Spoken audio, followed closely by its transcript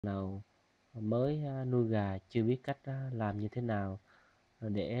nào mới nuôi gà chưa biết cách làm như thế nào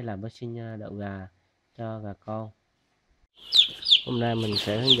để làm vaccine đậu gà cho gà con. Hôm nay mình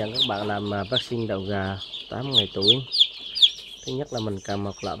sẽ hướng dẫn các bạn làm vaccine đậu gà 8 ngày tuổi. Thứ nhất là mình cần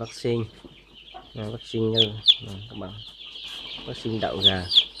một loại vaccine, vaccine như các bạn, vaccine đậu gà.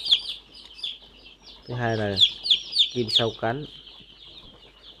 Thứ hai là kim sâu cánh.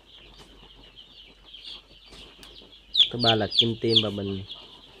 Thứ ba là kim tiêm và bình,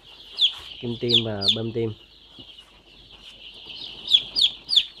 kim tiêm và bơm tiêm.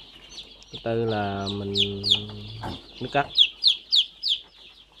 Thứ tư là mình nước cắt.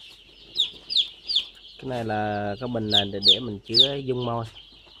 Cái này là cái bình này để mình chứa dung môi,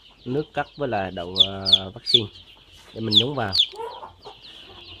 nước cắt với lại đậu vaccine để mình nhúng vào.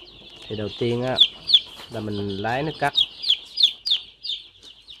 Thì đầu tiên á là mình lấy nước cắt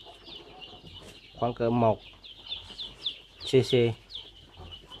khoảng cỡ 1 cc.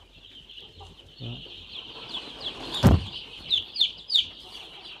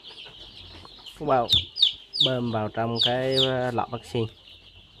 Vào bơm vào trong cái lọ vaccine,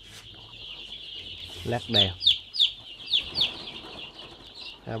 lát đều,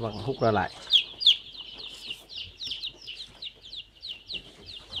 các bạn hút ra lại.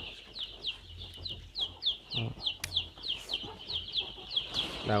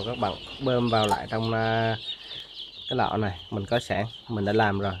 Rồi các bạn bơm vào lại trong cái lọ này, mình có sẵn, mình đã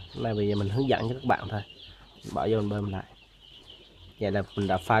làm rồi. Cái này bây giờ mình hướng dẫn cho các bạn thôi, bỏ vô mình bơm lại. Vậy là mình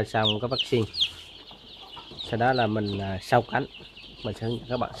đã pha xong cái vaccine. Sau đó là mình sau cánh, mình sẽ hướng dẫn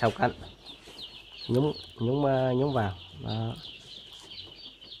các bạn sau cánh, nhúng vào đó.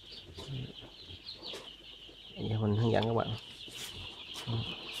 Giờ mình hướng dẫn các bạn.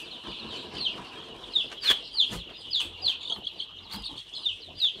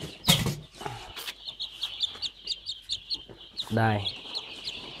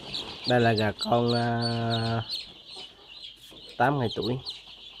 Đây là gà con 8 ngày tuổi.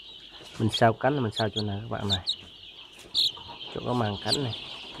 Mình sau cánh, mình sau chỗ này các bạn này, chỗ có màng cánh này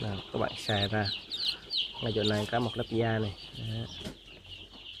là các bạn xài ra. Ngay chỗ này có một lớp da này.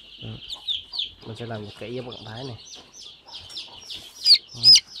 Đó. Mình sẽ làm kỹ với bạn thấy này. Đó.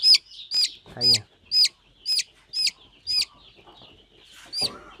 Thấy nha.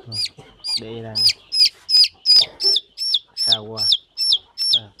 Đó. Để đây sao qua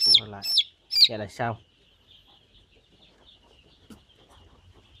phút lại, vậy là xong.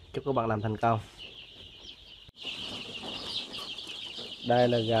 Chúc các bạn làm thành công. Đây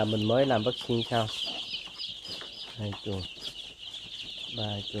là gà mình mới làm vaccine xong. 2 chuồng, 3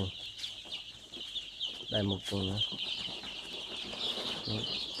 chuồng, đây 1 chuồng nữa.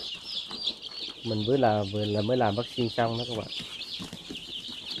 Mình vừa mới làm vaccine xong đó các bạn.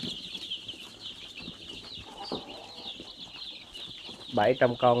 Bảy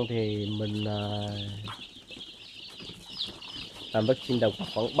trăm con thì mình làm vaccine đầu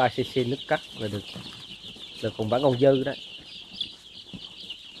khoảng 3 cc nước cắt là được còn bán con dư đấy.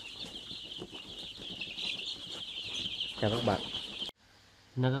 Chào các bạn.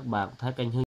 Nếu các bạn thấy kênh hướng